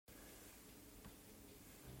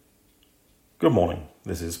Good morning.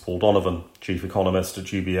 This is Paul Donovan, Chief Economist at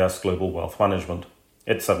UBS Global Wealth Management.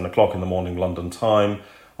 It's 7 o'clock in the morning London time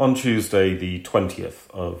on Tuesday, the 20th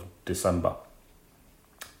of December.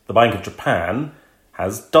 The Bank of Japan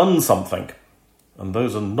has done something, and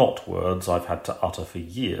those are not words I've had to utter for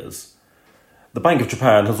years. The Bank of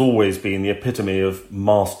Japan has always been the epitome of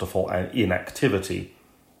masterful inactivity.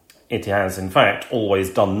 It has, in fact,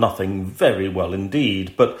 always done nothing very well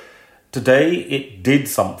indeed, but today it did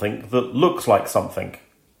something that looks like something,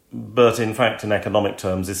 but in fact in economic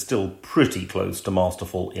terms is still pretty close to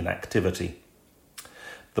masterful inactivity.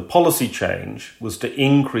 The policy change was to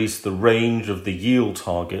increase the range of the yield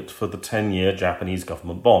target for the 10-year Japanese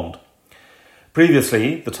government bond.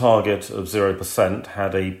 Previously, the target of 0%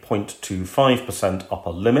 had a 0.25% upper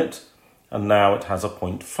limit, and now it has a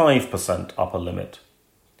 0.5% upper limit.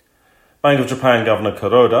 Bank of Japan Governor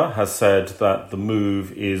Kuroda has said that the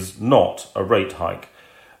move is not a rate hike,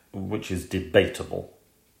 which is debatable.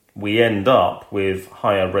 We end up with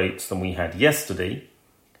higher rates than we had yesterday,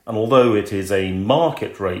 and although it is a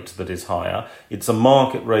market rate that is higher, it's a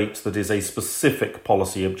market rate that is a specific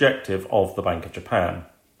policy objective of the Bank of Japan.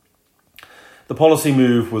 The policy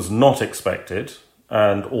move was not expected,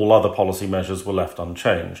 and all other policy measures were left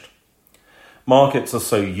unchanged. Markets are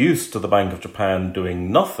so used to the Bank of Japan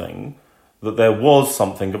doing nothing that there was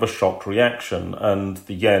something of a shocked reaction, and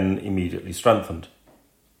the yen immediately strengthened.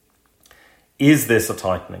 Is this a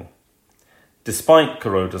tightening? Despite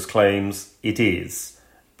Kuroda's claims, it is,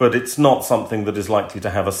 but it's not something that is likely to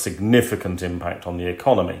have a significant impact on the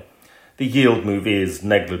economy. The yield move is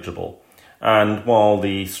negligible, and while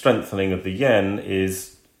the strengthening of the yen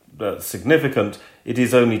is significant, it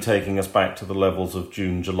is only taking us back to the levels of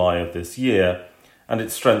June, July of this year, and it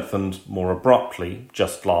strengthened more abruptly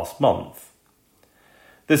just last month.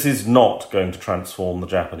 This is not going to transform the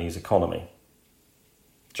Japanese economy.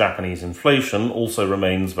 Japanese inflation also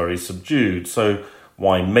remains very subdued, so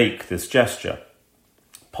why make this gesture?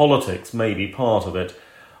 Politics may be part of it.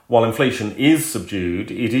 While inflation is subdued,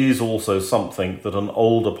 it is also something that an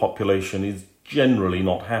older population is generally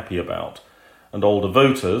not happy about, and older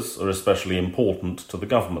voters are especially important to the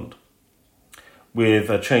government. With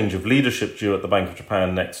a change of leadership due at the Bank of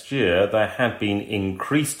Japan next year, there had been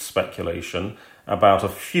increased speculation about a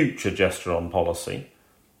future gesture on policy,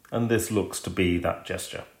 and this looks to be that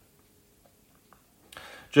gesture.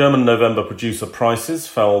 German November producer prices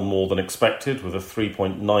fell more than expected, with a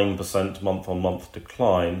 3.9% month-on-month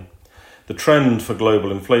decline. The trend for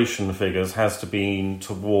global inflation figures has been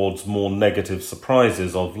towards more negative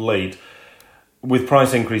surprises of late, with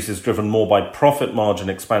price increases driven more by profit margin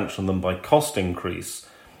expansion than by cost increase.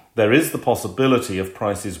 There is the possibility of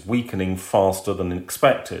prices weakening faster than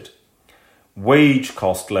expected. Wage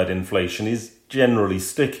cost-led inflation is generally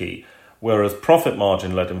sticky, whereas profit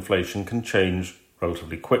margin-led inflation can change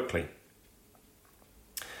relatively quickly.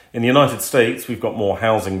 In the United States, we've got more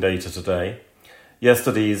housing data today.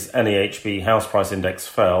 Yesterday's NAHB house price index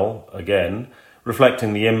fell, again,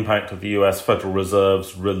 reflecting the impact of the US Federal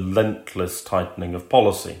Reserve's relentless tightening of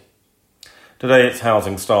policy. Today it's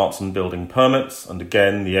housing starts and building permits, and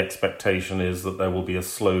again the expectation is that there will be a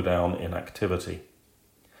slowdown in activity.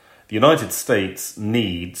 The United States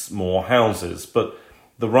needs more houses, but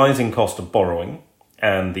the rising cost of borrowing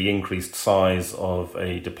and the increased size of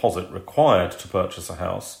a deposit required to purchase a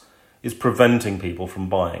house is preventing people from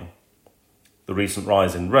buying. The recent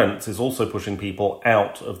rise in rents is also pushing people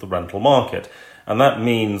out of the rental market, and that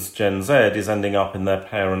means Gen Z is ending up in their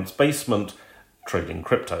parents' basement trading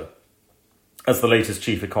crypto. As the latest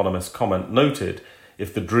chief economist comment noted,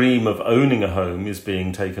 if the dream of owning a home is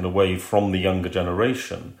being taken away from the younger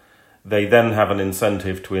generation, they then have an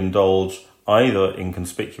incentive to indulge either in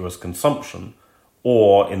conspicuous consumption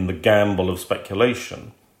or in the gamble of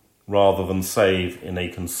speculation, rather than save in a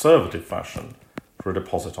conservative fashion for a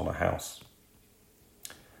deposit on a house.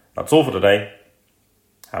 That's all for today.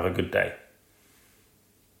 Have a good day.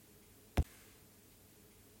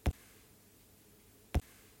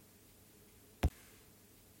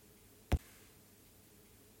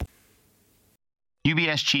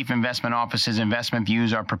 UBS Chief Investment Office's investment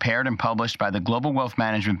views are prepared and published by the global wealth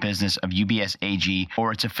management business of UBS AG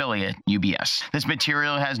or its affiliate, UBS. This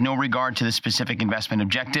material has no regard to the specific investment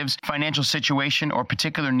objectives, financial situation, or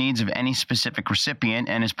particular needs of any specific recipient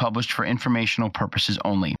and is published for informational purposes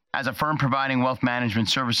only. As a firm providing wealth management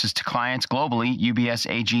services to clients globally, UBS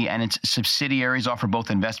AG and its subsidiaries offer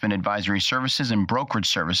both investment advisory services and brokerage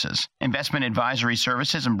services. Investment advisory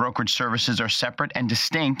services and brokerage services are separate and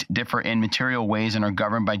distinct, differ in material ways and and are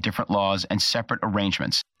governed by different laws and separate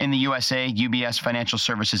arrangements. In the USA, UBS Financial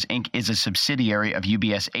Services, Inc. is a subsidiary of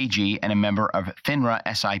UBS AG and a member of FINRA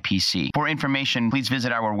SIPC. For information, please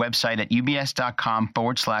visit our website at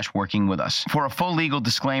ubs.com/working with us. For a full legal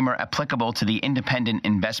disclaimer applicable to the independent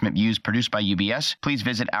investment views produced by UBS, please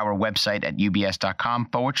visit our website at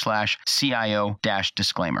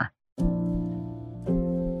ubs.com/CIO-disclaimer.